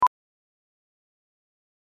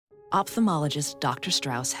Ophthalmologist Dr.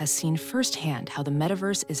 Strauss has seen firsthand how the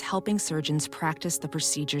metaverse is helping surgeons practice the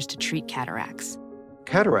procedures to treat cataracts.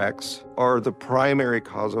 Cataracts are the primary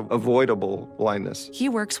cause of avoidable blindness. He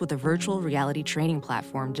works with a virtual reality training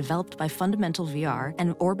platform developed by Fundamental VR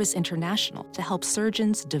and Orbis International to help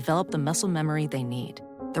surgeons develop the muscle memory they need.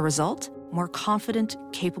 The result? More confident,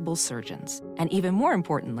 capable surgeons. And even more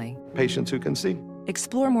importantly, Patients who can see.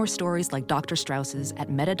 explore more stories like Dr. Strauss's at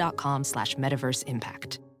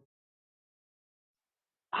meta.com/metaverseimpact.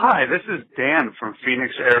 Hi, this is Dan from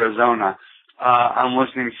Phoenix, Arizona. I'm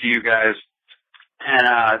listening to you guys.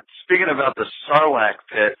 And speaking about the Sarlacc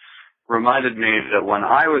pit reminded me that when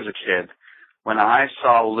I was a kid, when I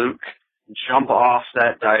saw Luke jump off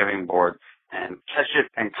that diving board and catch it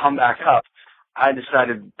and come back up, I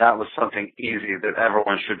decided that was something easy that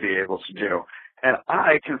everyone should be able to do. And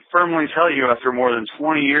I can firmly tell you, after more than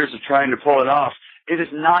 20 years of trying to pull it off, it is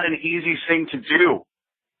not an easy thing to do.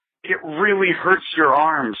 It really hurts your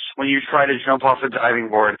arms when you try to jump off a diving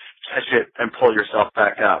board, catch it, and pull yourself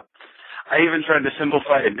back up. I even tried to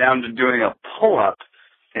simplify it down to doing a pull-up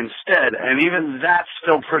instead, and even that's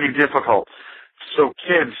still pretty difficult. So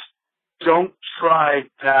kids, don't try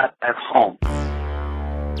that at home.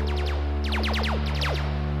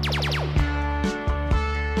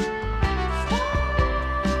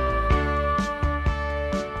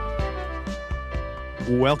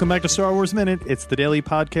 Welcome back to Star Wars Minute. It's the daily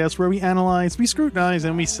podcast where we analyze, we scrutinize,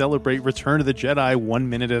 and we celebrate Return of the Jedi 1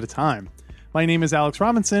 minute at a time. My name is Alex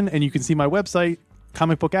Robinson, and you can see my website,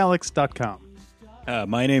 comicbookalex.com.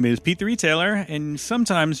 My name is Pete the Retailer, and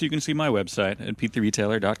sometimes you can see my website at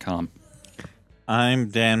petetheretailer.com. I'm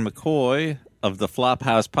Dan McCoy of the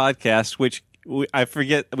Flophouse Podcast, which I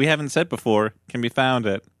forget we haven't said before, can be found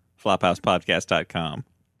at flophousepodcast.com.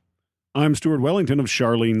 I'm Stuart Wellington of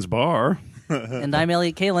Charlene's Bar. And I'm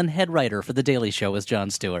Elliott Kalan, head writer for The Daily Show with Jon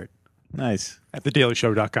Stewart. Nice. At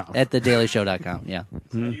thedailyshow.com. At thedailyshow.com, yeah.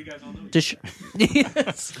 You guys all know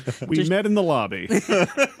yes. We met in the lobby.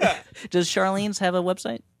 Does Charlene's have a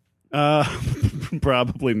website?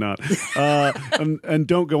 Probably not. And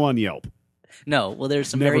don't go on Yelp. No, well, there's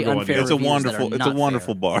some Never very go on unfair Yelp. It's a reviews wonderful, that are it's not a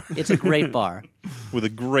wonderful fair. bar. It's a great bar. With a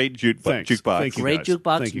great Thanks. jukebox. Thank you. Great guys.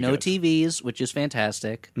 jukebox, Thank you, no guys. TVs, which is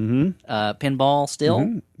fantastic. Mm-hmm. Pinball still.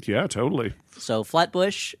 Mm-hmm. Yeah, totally. So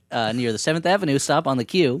Flatbush, near the 7th Avenue stop on the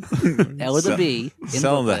Q, L with a B. in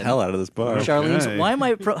Selling the Brooklyn. hell out of this bar. Charlene's, Okay. why am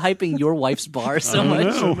I hyping your wife's bar so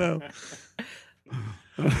much? No.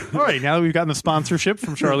 All right, now that we've gotten the sponsorship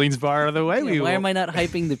from Charlene's Bar out of the way, Yeah, why am I not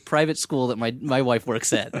hyping the private school that my wife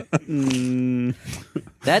works at? That's the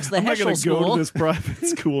I'm not Heschel going to go School. to this private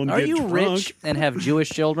school and Are get you drunk. rich and have Jewish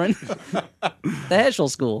children? The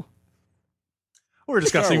Heschel School. We're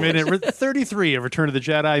discussing minute 33 of Return of the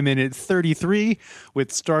Jedi, minute 33,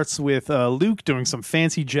 which starts with Luke doing some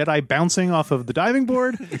fancy Jedi bouncing off of the diving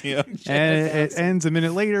board. Yeah. And it ends a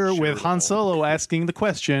minute later with Han Solo asking the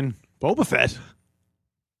question, Boba Fett.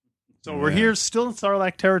 So we're here still in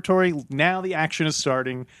Sarlacc territory. Now the action is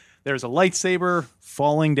starting. There's a lightsaber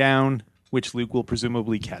falling down, which Luke will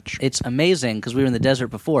presumably catch. It's amazing because we were in the desert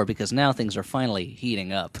before because now things are finally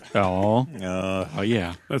heating up. Oh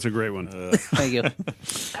yeah. That's a great one. Thank you.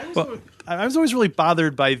 I was always really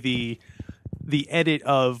bothered by the edit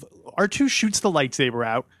of R2 shoots the lightsaber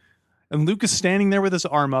out, and Luke is standing there with his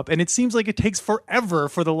arm up, and it seems like it takes forever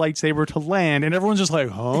for the lightsaber to land, and everyone's just like,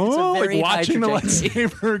 huh? very Like high watching the trajectory.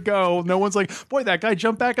 lightsaber go. No one's like, boy, that guy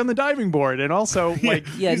jumped back on the diving board. And also, like,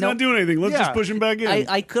 Yeah, He's no, not doing anything. Let's Yeah. just push him back in.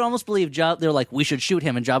 I could almost believe Job. They're like, we should shoot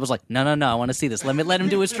him, and Job was like, no, I want to see this. Let him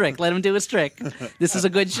do his trick. Let him do his trick. This is a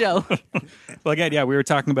good show. Well, again, yeah, we were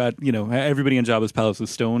talking about, everybody in Jabba's palace was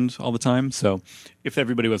stoned all the time. So if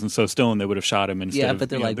everybody wasn't so stoned, they would have shot him instead Yeah, of, but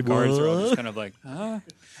they're like, the guards are all "What?" just kind of like, huh?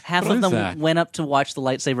 Half What of is them that? went up to watch the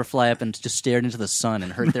lightsaber fly up and just stared into the sun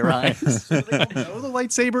and hurt their eyes. the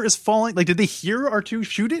lightsaber is falling. Like, did they hear R2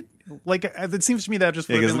 shoot it? Like, it seems to me that just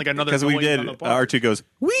would have been like another Because we noise did. on the bar. R2 goes,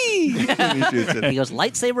 wee! When he shoots it. He goes,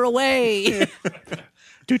 lightsaber away.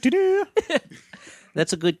 Do-do-do.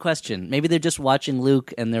 That's a good question. Maybe they're just watching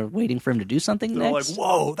Luke and they're waiting for him to do something They're next. like,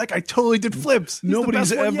 whoa, that guy totally did flips. He's the Nobody's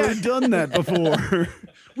best one ever yet. done that before.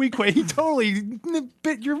 Weequay, he totally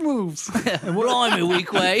bit your moves. Blimey,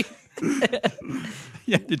 Weequay.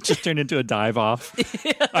 Yeah, it just turned into a dive off.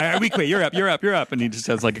 All right, Weequay, you're up. And he just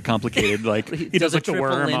has like a complicated, he does a like the triple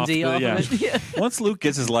worm off Lindy the, off yeah. of it. Yeah. Once Luke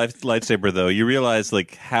gets his lightsaber, though, you realize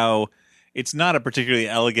like how it's not a particularly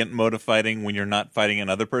elegant mode of fighting when you're not fighting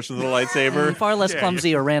another person with a lightsaber. Far less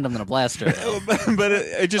clumsy or random than a blaster. But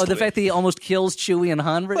it just The fact that he almost kills Chewie and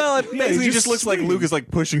Han. well, it basically just looks like Luke is like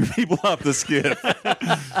pushing people off the skiff.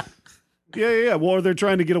 Yeah. Well, they're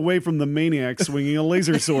trying to get away from the maniac swinging a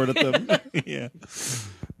laser sword at them. Yeah.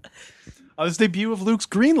 This debut of Luke's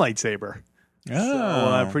green lightsaber.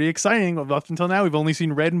 So, pretty exciting. Up until now, we've only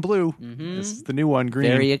seen red and blue. This is the new one, green.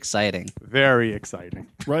 Very exciting. Very exciting.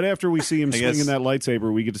 Right after we see him swinging that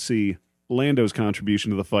lightsaber, we get to see Lando's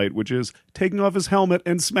contribution to the fight, which is taking off his helmet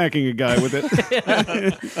and smacking a guy with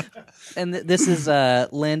it. And this is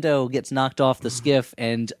Lando gets knocked off the skiff,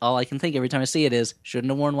 and all I can think every time I see it is,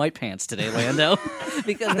 shouldn't have worn white pants today, Lando,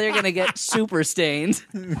 because they're going to get super stained.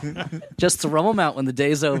 Just throw them out when the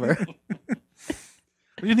day's over.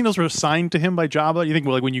 Do you think those were assigned to him by Jabba? You think,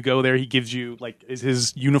 well, like when you go there, he gives you is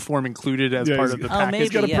his uniform included as part of the package? Maybe,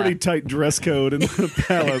 He's got a pretty tight dress code in the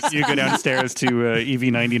palace. You go downstairs to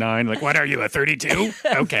EV99, like, what are you, a 32?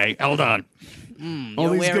 Okay, hold on.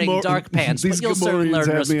 You're wearing dark pants, these but you'll soon Gamorreans learn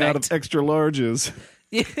have respect. me out of extra larges.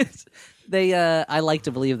 Yes. I like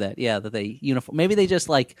to believe that. Yeah, that they uniform. Maybe they just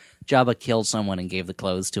Jabba killed someone and gave the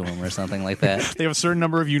clothes to him or something like that. They have a certain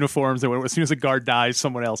number of uniforms that as soon as a guard dies,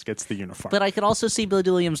 someone else gets the uniform. But I could also see Billy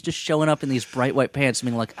D. Williams just showing up in these bright white pants,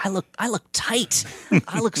 being like, "I look tight.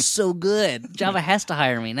 I look so good. Jabba has to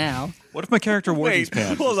hire me now." What if my character wore these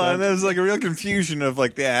pants? Hold on. There's a real confusion of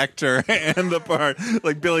the actor and the part.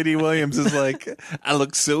 Billy D. Williams is I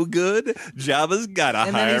look so good. Jabba's gotta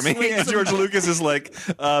And then hire he me. swings And George Lucas is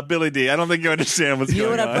Billy D. I don't think you understand what's You know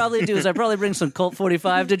going what on. I'd probably do is I'd probably bring some Colt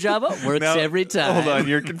 45 to Jabba. Works Now, every time. Hold on.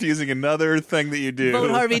 You're confusing another thing that you do.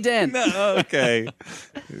 Vote Harvey Dent. No, okay.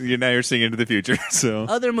 Now you're seeing into the future. So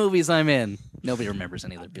Other movies I'm in. Nobody remembers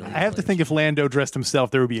any of the Billy. I have to think if Lando dressed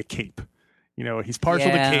himself, there would be a cape. He's partial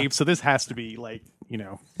Yeah. to cape, so this has to be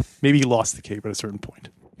maybe he lost the cape at a certain point.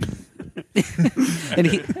 And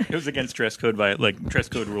It was against dress code dress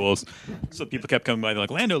code rules. So people kept coming by, they're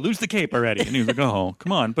like, Lando, lose the cape already. And he was like, oh,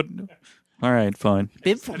 come on. But all right, fine. At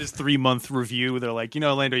his 3-month review, they're like,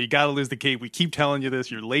 Lando, you got to lose the cape. We keep telling you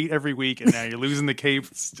this. You're late every week, and now you're losing the cape.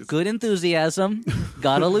 It's just... good enthusiasm.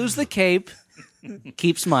 Gotta lose the cape.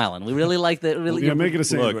 Keep smiling. We really like that. Really, Yeah, make it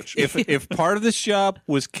a look, sandwich. if part of this job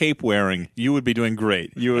was cape wearing, you would be doing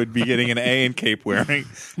great. You would be getting an A in cape wearing.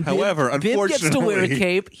 However, Bib unfortunately, gets to wear a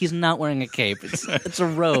cape. He's not wearing a cape. It's a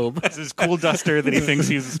robe. It's his cool duster that he thinks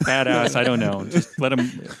he's badass. I don't know. Just let him.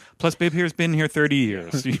 Plus, Bib here's been here 30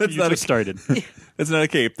 years. You That's not just started. that's not a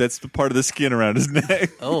cape. That's the part of the skin around his neck.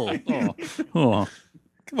 Oh.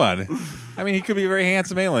 Come on. I mean, he could be a very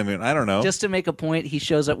handsome alien. I don't know. Just to make a point, he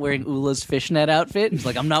shows up wearing Ula's fishnet outfit. He's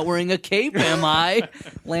like, I'm not wearing a cape, am I?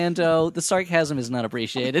 Lando, the sarcasm is not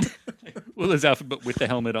appreciated. Well, his outfit, but with the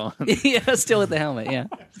helmet on. Yeah, still with the helmet, yeah.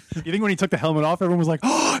 You think when he took the helmet off, everyone was like,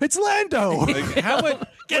 "Oh, it's Lando!" How much?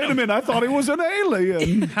 Wait a minute, I thought he was an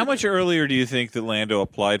alien. How much earlier do you think that Lando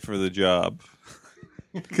applied for the job?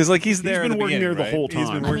 Because he's there. been in the working beginning, there the right? whole He's been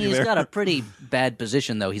time. I mean, working he's there. got a pretty bad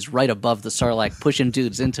position, though. He's right above the Sarlacc, pushing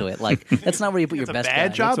dudes into it. That's not where you put your It's a best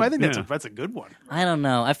bad guy. job. I think yeah. that's a good one. I don't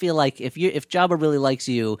know. I feel like if Jabba really likes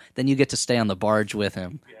you, then you get to stay on the barge with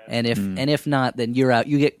him. And if not, then you're out.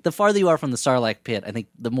 You get the farther you are from the Sarlacc pit, I think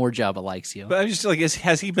the more Jabba likes you. But I'm just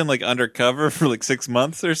has he been undercover for 6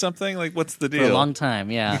 months or something? What's the deal? For a long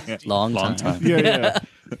time, yeah. Long time. Yeah.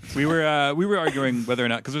 We were arguing whether or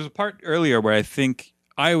not, because there's a part earlier where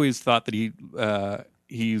I always thought that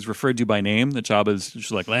he's referred to by name. That Jabba's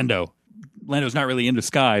just like Lando. Lando's not really in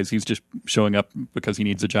disguise. He's just showing up because he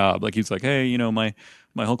needs a job. He's like, hey, my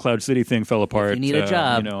whole Cloud City thing fell apart. If you need a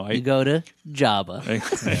job, you go to Jabba,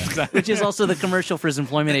 Exactly. which is also the commercial for his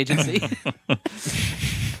employment agency.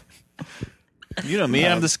 You know me.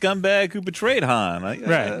 I'm the scumbag who betrayed Han.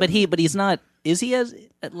 Right. But he's not. Is he as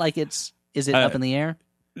is it up in the air?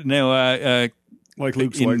 No, Like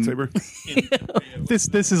Luke's In- lightsaber.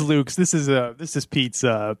 This is Luke's. This is Pete's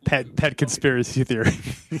pet conspiracy theory.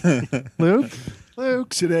 Luke.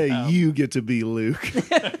 Today, you get to be Luke.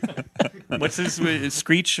 what's his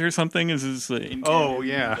Screech or something? Is his? Oh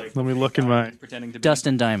yeah. Let me look in my. pretending to be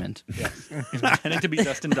Dustin Diamond. pretending to be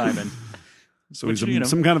Dustin Diamond. So Which, he's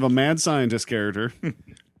some kind of a mad scientist character.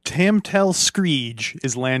 Tamtel Screech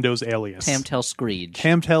is Lando's alias. Tamtel Screech.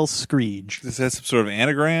 Tamtel Screech. Is that some sort of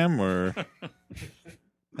anagram or?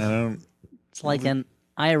 I don't. It's like an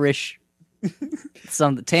Irish.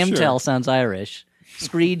 Tamtel sounds Irish.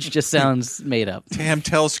 Screech just sounds made up. Tam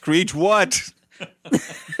tell Screech what?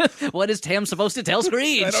 What is Tam supposed to tell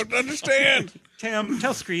Screech? I don't understand. Tam,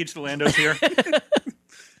 tell Screech the Lando's here.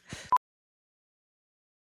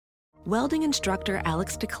 Welding instructor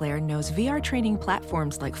Alex DeClaire knows VR training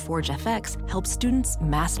platforms like Forge FX help students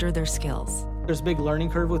master their skills. There's a big learning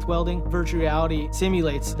curve with welding. Virtual reality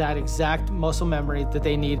simulates that exact muscle memory that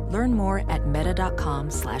they need. Learn more at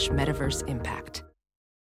meta.com/metaverseimpact.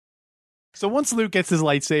 So once Luke gets his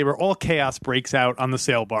lightsaber, all chaos breaks out on the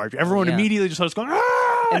sail barge. Everyone immediately just starts going,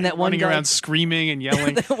 "Ah!" And that one running guy, around screaming and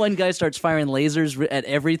yelling. That one guy starts firing lasers at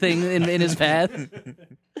everything in his path.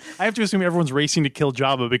 I have to assume everyone's racing to kill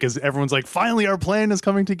Jabba because everyone's like, finally our plan is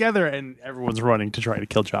coming together, and everyone's running to try to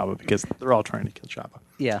kill Jabba because they're all trying to kill Jabba.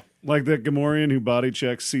 Yeah. Like that Gamorrean who body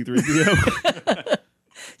checks C-3PO.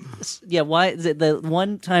 Yeah, why the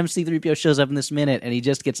one time C-3PO shows up in this minute and he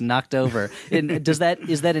just gets knocked over? And is that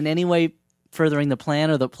in any way furthering the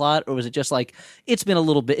plan or the plot, or was it just like it's been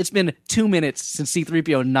 2 minutes since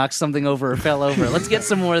C-3PO knocked something over or fell over? Let's get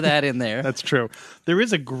some more of that in there. That's true. There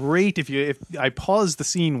is a great if I pause the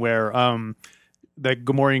scene where the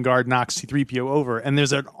Gamorrean guard knocks C-3PO over, and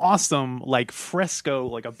there's an awesome like fresco,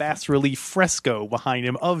 like a bas relief fresco behind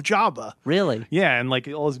him of Jabba. Really? Yeah, and like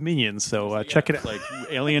all his minions. So check it out. Like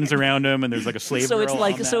aliens around him, and there's like a slave So girl. it's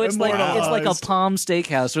like it's like a Palm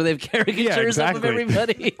Steakhouse where they have caricatures up of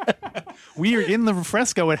everybody. We are in the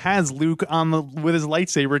fresco. It has Luke with his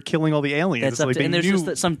lightsaber killing all the aliens. That's and there's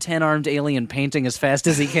just some 10-armed alien painting as fast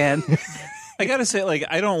as he can. I gotta say, like,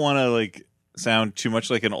 I don't want to sound too much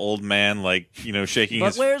like an old man, shaking But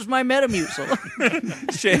his. where's my Metamucil?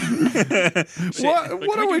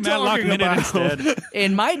 What are we talking about?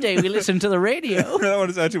 In my day, we listened to the radio. I don't want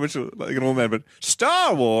to sound too much like an old man, but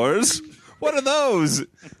Star Wars. What are those?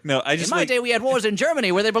 No, I just in my day we had wars in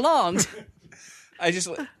Germany where they belonged. I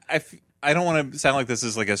don't want to sound like this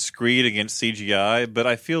is like a screed against CGI, but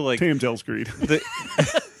I feel like TMTL screed.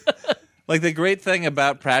 Like the great thing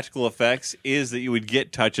about practical effects is that you would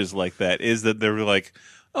get touches like that. Is that they're like,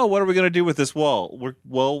 oh, what are we going to do with this wall?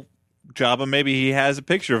 Jabba, maybe he has a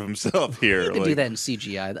picture of himself here. You could do that in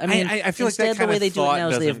CGI. I mean, I feel instead like that the way they do it now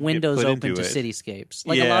is they have doesn't windows get put open into to it. cityscapes.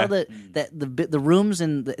 Like a lot of the rooms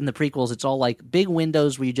in the prequels, it's all like big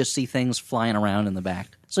windows where you just see things flying around in the back.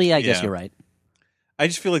 So yeah, I guess you're right. I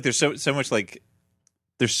just feel like there's so much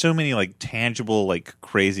there's so many tangible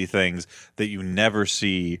crazy things that you never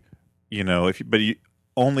see.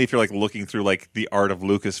 Only if you're looking through the art of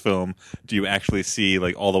Lucasfilm do you actually see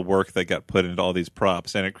all the work that got put into all these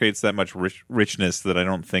props, and it creates that much richness that I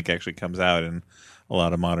don't think actually comes out in a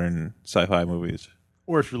lot of modern sci-fi movies.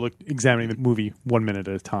 Or if you're examining the movie 1 minute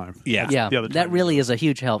at a time. Yeah, that really is a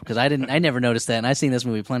huge help because I never noticed that, and I've seen this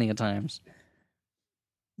movie plenty of times.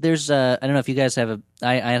 There's I don't know if you guys have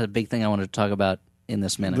I had a big thing I wanted to talk about in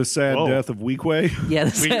this minute. The sad death of Weequay. Yeah,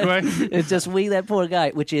 it's just that poor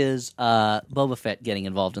guy, which is Boba Fett getting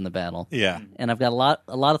involved in the battle. Yeah, and I've got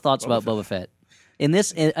a lot of thoughts about Boba Fett. In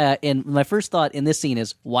this, in my first thought in this scene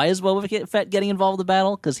is why is Boba Fett getting involved in the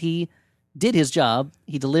battle? Because he did his job.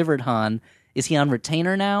 He delivered Han. Is he on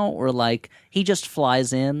retainer now, or he just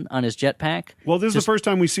flies in on his jetpack? Well, this is the first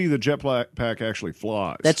time we see the jetpack actually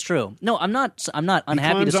flies. That's true. No, I'm not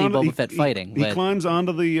unhappy to see Boba Fett fighting. He climbs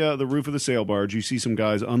onto the roof of the sail barge. You see some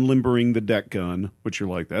guys unlimbering the deck gun, which you're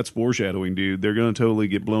like, that's foreshadowing, dude. They're going to totally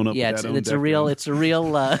get blown up. Yeah, with it's a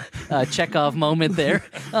real Chekhov moment there.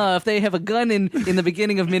 If they have a gun in the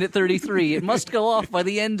beginning of minute 33, it must go off by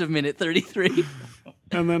the end of minute 33.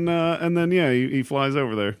 And then he flies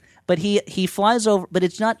over there. But he flies over, but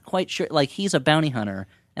it's not quite sure. He's a bounty hunter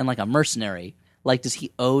and a mercenary. Does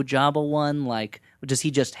he owe Jabba one? Does he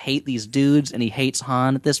just hate these dudes and he hates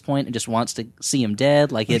Han at this point and just wants to see him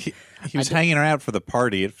dead? He was hanging around for the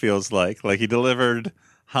party. It feels like he delivered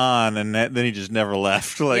Han and then he just never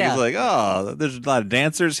left. He's like, oh, there's a lot of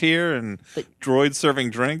dancers here and droids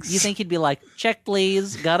serving drinks. You think he'd be like, check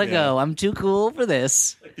please, gotta go. I'm too cool for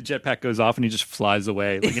this. The jetpack goes off and he just flies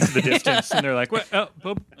away into the distance, and they're like, "What?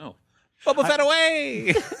 Boba Fett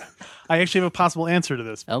away!" I actually have a possible answer to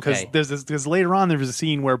this. Okay. Because later on there's a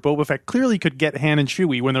scene where Boba Fett clearly could get Han and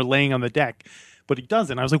Chewie when they're laying on the deck, but he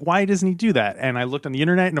doesn't. I was like, why doesn't he do that? And I looked on the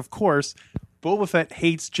internet, and of course, Boba Fett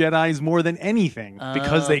hates Jedis more than anything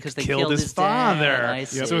because they killed his father.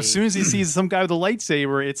 So as soon as he sees some guy with a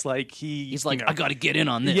lightsaber, it's like he's like, I got to get in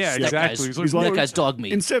on this. Yeah, exactly. That guy's dog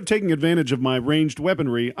meat. Instead of taking advantage of my ranged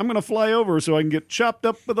weaponry, I'm going to fly over so I can get chopped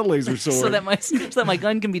up with a laser sword. so that my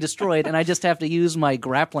gun can be destroyed, and I just have to use my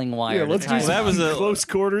grappling wire. Yeah, let's do that was a close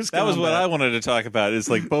quarters. That was what I wanted to talk about. Is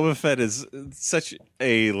Boba Fett is such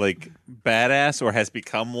a badass, or has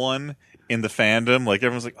become one in the fandom.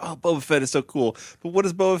 Everyone's like, oh, Boba Fett is so cool. But what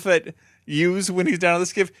does Boba Fett use when he's down on the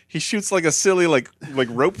skiff? He shoots a silly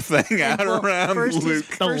rope thing out around Luke.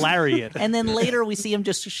 The lariat. And then later we see him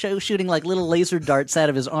just shooting little laser darts out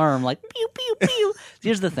of his arm, pew, pew, pew.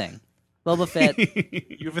 Here's the thing. Boba Fett.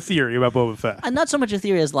 You have a theory about Boba Fett. Not so much a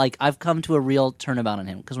theory as I've come to a real turnabout on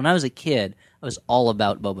him. Because when I was a kid, I was all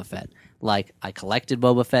about Boba Fett. I collected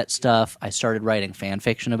Boba Fett stuff. I started writing fan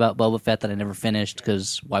fiction about Boba Fett that I never finished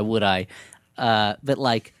because why would I? But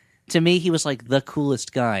to me, he was like the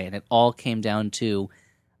coolest guy, and it all came down to,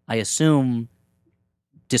 I assume,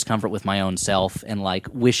 discomfort with my own self and like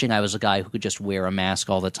wishing I was a guy who could just wear a mask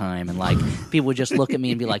all the time, and like people would just look at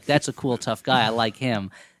me and be like, "That's a cool, tough guy. I like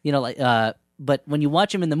him." You know, like. But when you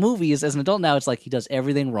watch him in the movies as an adult now, it's like he does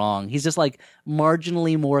everything wrong. He's just like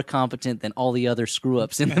marginally more competent than all the other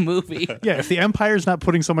screw-ups in the movie. Yeah, if the Empire's not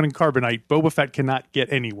putting someone in carbonite, Boba Fett cannot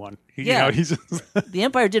get anyone. Yeah. He's just... The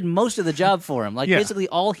Empire did most of the job for him. Like, basically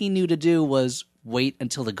all he knew to do was wait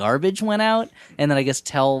until the garbage went out, and then I guess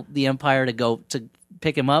tell the Empire to go to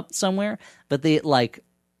pick him up somewhere. But they, like,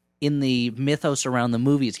 in the mythos around the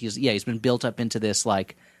movies, he's been built up into this,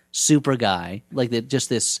 like, super guy. Like,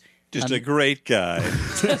 just a great guy.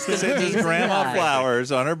 Sends his grandma flowers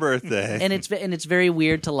on her birthday. And it's very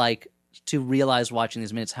weird to realize watching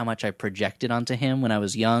these minutes how much I projected onto him when I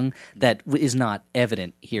was young that is not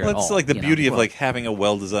evident here at all. That's like the beauty of like having a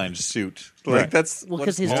well-designed suit. Like that's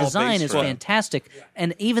because his design is fantastic,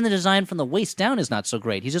 and even the design from the waist down is not so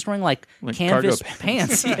great. He's just wearing like canvas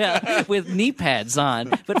pants, with knee pads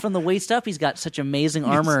on. But from the waist up, he's got such amazing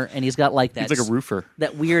armor, and he's got like that. He's like a roofer.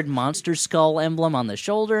 That weird monster skull emblem on the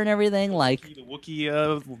shoulder and everything. Like the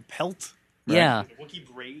Wookiee pelt. Right? Yeah, the Wookiee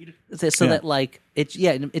braid. So that like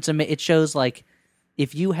it shows like.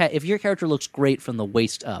 If your character looks great from the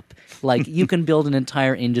waist up, like you can build an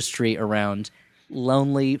entire industry around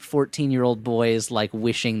lonely 14-year-old boys like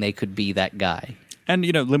wishing they could be that guy. And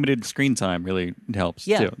limited screen time really helps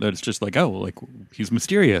too. That it's just like, he's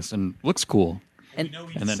mysterious and looks cool. And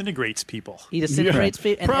he disintegrates people. He disintegrates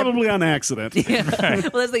people. Probably on accident. Yeah. Well,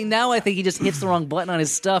 that's the thing. Now I think he just hits the wrong button on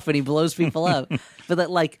his stuff and he blows people up. But that,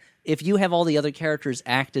 like, if you have all the other characters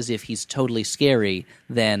act as if he's totally scary,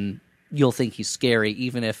 then you'll think he's scary,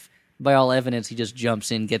 even if, by all evidence, he just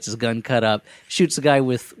jumps in, gets his gun cut up, shoots a guy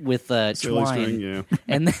with twine, string,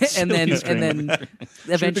 and then eventually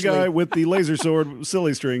shoot the guy with the laser sword,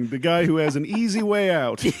 silly string, the guy who has an easy way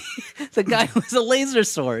out, the guy with a laser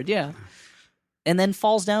sword, and then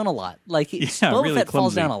falls down a lot. Like Boba really Fett clumsy.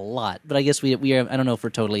 falls down a lot, but I guess we are. I don't know if we're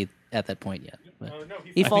totally at that point yet.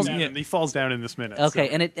 He falls down in this minute. Okay,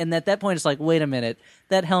 so. and at that point, it's like, wait a minute,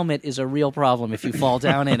 that helmet is a real problem if you fall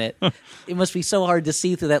down in it. It must be so hard to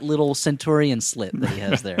see through that little Centurion slit that he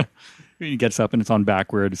has there. He gets up and it's on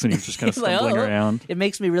backwards, and he's just kind of stumbling around. It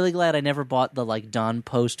makes me really glad I never bought the like Don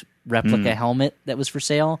Post replica helmet that was for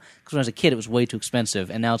sale, because when I was a kid, it was way too expensive,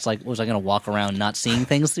 and now it's like, was I going to walk around not seeing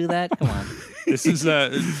things through that? Come on. This is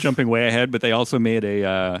jumping way ahead, but they also made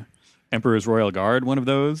a Emperor's Royal Guard, one of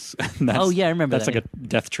those. I remember that's that. Like a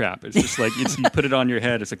death trap. It's just like you put it on your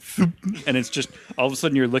head. It's like, and it's just all of a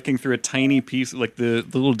sudden you're looking through a tiny piece, like the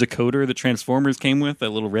little decoder that Transformers came with, that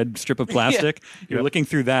little red strip of plastic. You're looking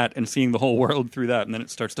through that and seeing the whole world through that, and then it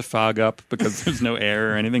starts to fog up because there's no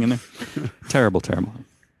air or anything in there. Terrible.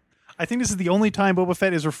 I think this is the only time Boba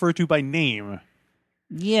Fett is referred to by name.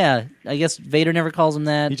 Yeah, I guess Vader never calls him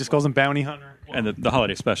that. He just calls him Bounty Hunter. And the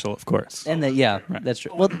holiday special, of course. And that's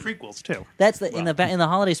true. Well, the prequels too. That's in the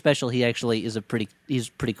holiday special. He actually is he's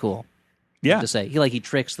pretty cool. Yeah, to say he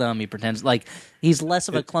treats them. He pretends like he's less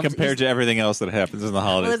of a clumsy compared to everything else that happens in the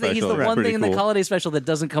holiday special. He's the one thing in the holiday special that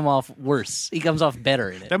doesn't come off worse. He comes off better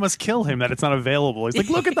in it. That must kill him that it's not available. He's like,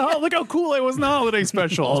 look how cool I was in the holiday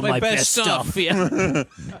special. All my best stuff. Yeah.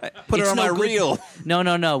 Put it on my reel.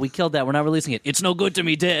 No. We killed that. We're not releasing it. It's no good to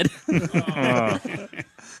me, dead.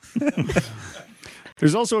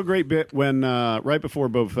 There's also a great bit when right before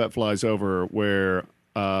Boba Fett flies over, where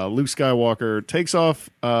Luke Skywalker takes off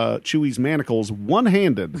Chewie's manacles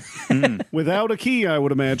one-handed, without a key, I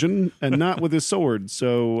would imagine, and not with his sword.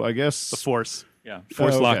 So I guess the Force. Yeah,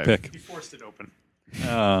 Force lockpick. He forced it open.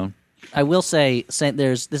 I will say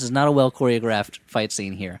this is not a well choreographed fight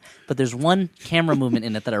scene here, but there's one camera movement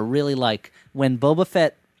in it that I really like. When Boba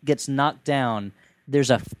Fett gets knocked down, there's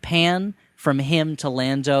a pan from him to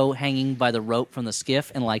Lando hanging by the rope from the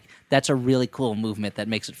skiff, and like that's a really cool movement that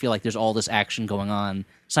makes it feel like there's all this action going on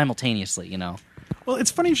simultaneously, Well, it's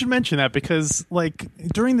funny you should mention that, because like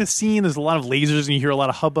during this scene there's a lot of lasers and you hear a lot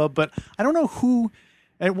of hubbub, but I don't know who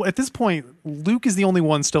at this point. Luke is the only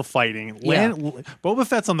one still fighting. Boba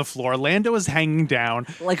Fett's on the floor. Lando is hanging down.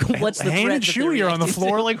 Like, what's the Han threat and that they're Chewie are on the reacting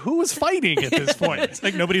floor. to? Like, who is fighting at this point? It's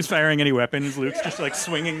like nobody's firing any weapons. Luke's just like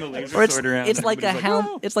swinging the laser sword around. It's like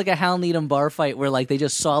it's like a Hal Needham bar fight where like they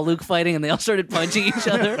just saw Luke fighting and they all started punching each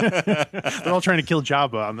other. They're all trying to kill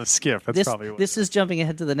Jabba on the skiff. That's probably what this is jumping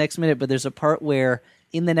ahead to the next minute, but there's a part where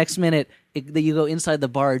in the next minute, you go inside the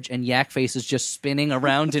barge and Yak Face is just spinning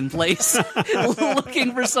around in place,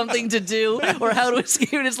 looking for something to do or how to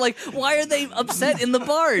escape. And it's like, why are they upset in the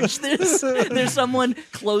barge? There's someone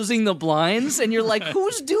closing the blinds, and you're like,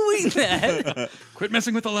 who's doing that? Quit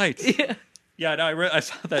messing with the lights. Yeah. Yeah, no, I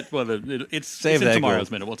saw that. Well, it's in that tomorrow's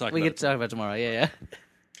group. minute. We'll talk We about can it. talk about tomorrow. Yeah.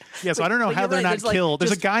 Yeah, so I don't know But how you're they're right, not it's like killed.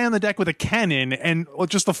 There's a just- guy on the deck with a cannon, and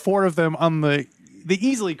just the four of them on the. They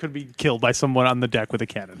easily could be killed by someone on the deck with a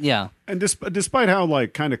cannon. Yeah. And despite how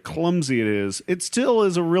like kind of clumsy it is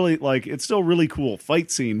a really it's still a really cool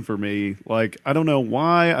fight scene for me. Like I don't know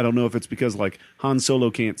why. I don't know if it's because like Han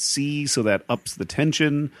Solo can't see, so that ups the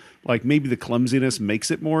tension. Like maybe the clumsiness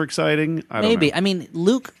makes it more exciting. I don't Maybe. know. I mean,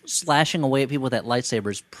 Luke slashing away at people with that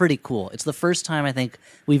lightsaber is pretty cool. It's the first time I think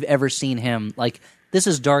we've ever seen him like. This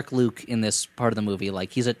is Dark Luke in this part of the movie.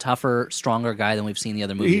 Like he's a tougher, stronger guy than we've seen in the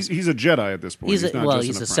other movies. He's a Jedi at this point. He's not a just an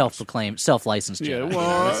apprentice. self-proclaimed, self-licensed Yeah, Jedi.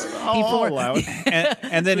 well, I'll allow it.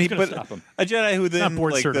 And then he gonna put stop him? a Jedi who then not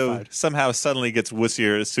board like certified. somehow suddenly gets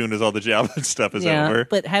wussier as soon as all the Jabba stuff is Yeah, over.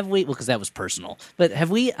 but have we? Well, because that was personal. But have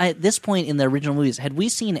we? At this point in the original movies, had we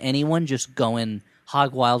seen anyone just going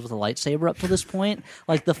hog wild with a lightsaber up to this point?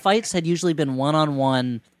 Like the fights had usually been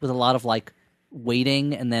one-on-one with a lot of like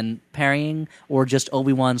waiting and then parrying, or just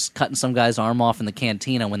Obi-Wan's cutting some guy's arm off in the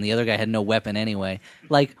cantina when the other guy had no weapon anyway.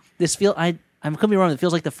 Like this I could be wrong. It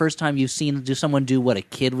feels like the first time you've seen someone do what a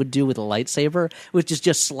kid would do with a lightsaber, which is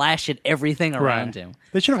just slash at everything around him.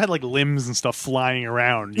 They should have had like limbs and stuff flying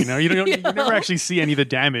around. You know, you never actually see any of the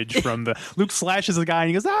damage from the Luke slashes a guy and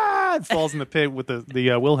he goes and falls in the pit with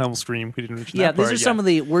the Wilhelm scream. We didn't mention Yeah, that these part are yet. some of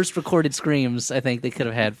the worst recorded screams I think they could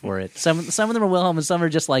have had for it. Some of them are Wilhelm, and some are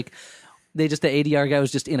just like the ADR guy was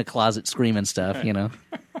just in a closet screaming stuff. You know.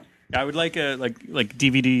 I would like a like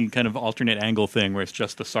DVD kind of alternate angle thing where it's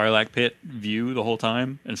just the Sarlacc pit view the whole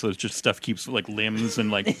time, and so it's just stuff keeps like limbs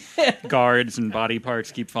and like guards and body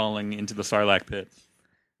parts keep falling into the Sarlacc pit.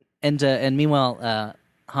 And meanwhile,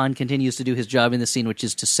 Han continues to do his job in the scene, which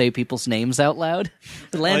is to say people's names out loud.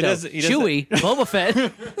 Lando, he does Chewie, Boba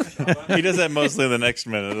Fett. He does that mostly in the next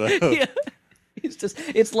minute, though. Yeah.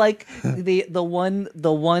 It's like the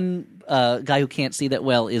one guy who can't see that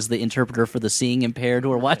well is the interpreter for the seeing impaired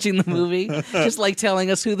who are watching the movie, just like telling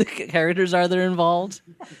us who the characters are that are involved.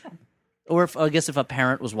 Or I guess if a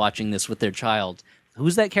parent was watching this with their child,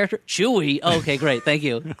 who's that character? Chewie. Oh, okay, great, thank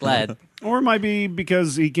you, glad. Or it might be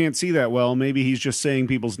because he can't see that well. Maybe he's just saying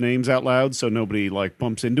people's names out loud so nobody like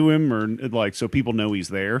bumps into him, or like so people know he's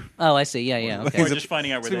there. Oh, I see. Yeah. Okay. Or just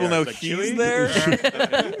finding out where People they are. know It's like, he's Chewie?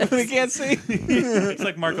 there. They can't see. It's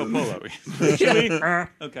like Marco Polo. Chewie?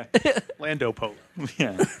 Okay. Lando Polo.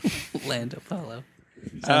 Yeah. Lando Polo.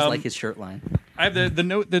 Sounds like his shirt line. I have the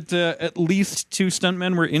note that at least 2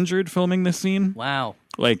 stuntmen were injured filming this scene. Wow.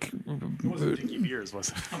 Like, Dickie Beers was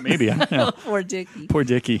it? maybe. I don't know. Poor Dickie. Poor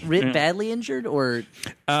Dickie. Badly injured, or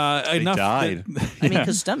Enough died. I mean,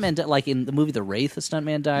 because stuntmen, like in the movie The Wraith, a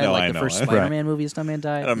stuntman died. No, like I the know. first Right. Spider-Man movie, a stuntman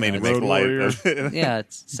died. I don't mean to Yeah, make light of it. yeah,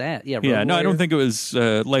 it's sad. Yeah, Yeah, Road no, I don't Warrior. think it was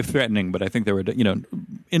life-threatening, but I think they were,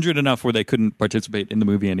 injured enough where they couldn't participate in the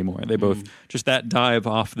movie anymore. They both, just that dive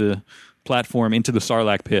off the platform into the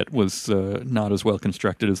Sarlacc pit was not as well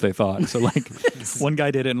constructed as they thought. So, like, one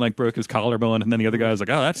guy did it and, like, broke his collarbone, and then the other guy was like,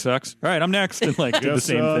 oh, that sucks. All right, I'm next, and, like, did the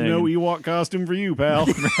same thing. No Ewok costume for you, pal.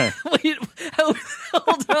 Wait, hold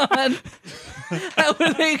on. How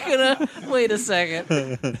are they gonna? Wait a second.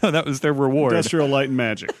 No, that was their reward. Industrial light and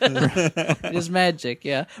magic. It is magic.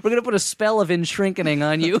 Yeah, we're gonna put a spell of enshrinkening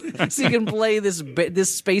on you, so you can play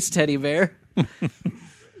this space teddy bear.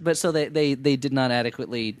 But so they did not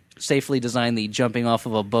adequately safely design the jumping off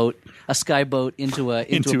of a boat, a sky boat, into a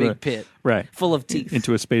big pit, right, full of teeth,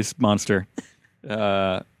 into a space monster.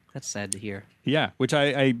 That's sad to hear. Yeah, which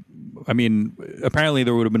I mean, apparently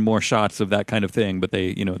there would have been more shots of that kind of thing, but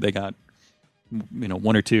they got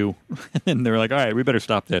 1 or 2, and they were like, all right, we better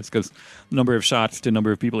stop this because number of shots to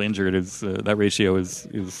number of people injured is that ratio is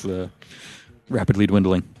rapidly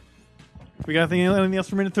dwindling. We got anything else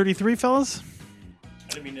for minute 33, fellas?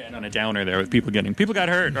 I didn't mean to end on a downer there with people got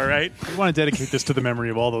hurt. All right, We want to dedicate this to the memory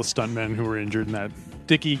of all those stuntmen who were injured in that.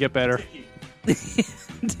 Dickie, get better.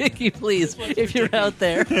 Dickie, please, if you're out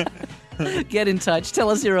there, get in touch. Tell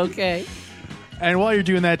us you're okay. And while you're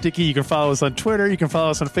doing that, Dickie, you can follow us on Twitter. You can follow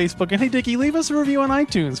us on Facebook. And hey, Dickie, leave us a review on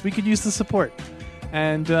iTunes. We could use the support.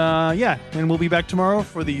 And and we'll be back tomorrow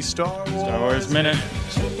for the Star Wars Minute.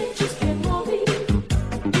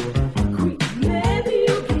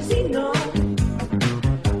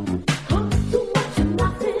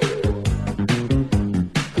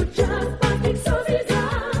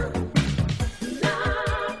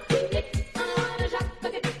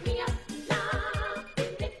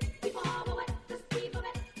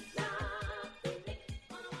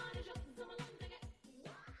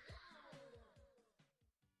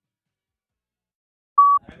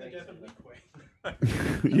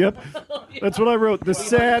 Yep, that's what I wrote. The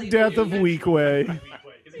sad death of Weequay.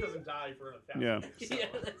 Because he doesn't die for Yeah. Yeah,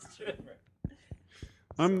 that's true.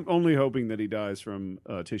 I'm only hoping that he dies from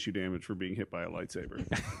tissue damage for being hit by a lightsaber.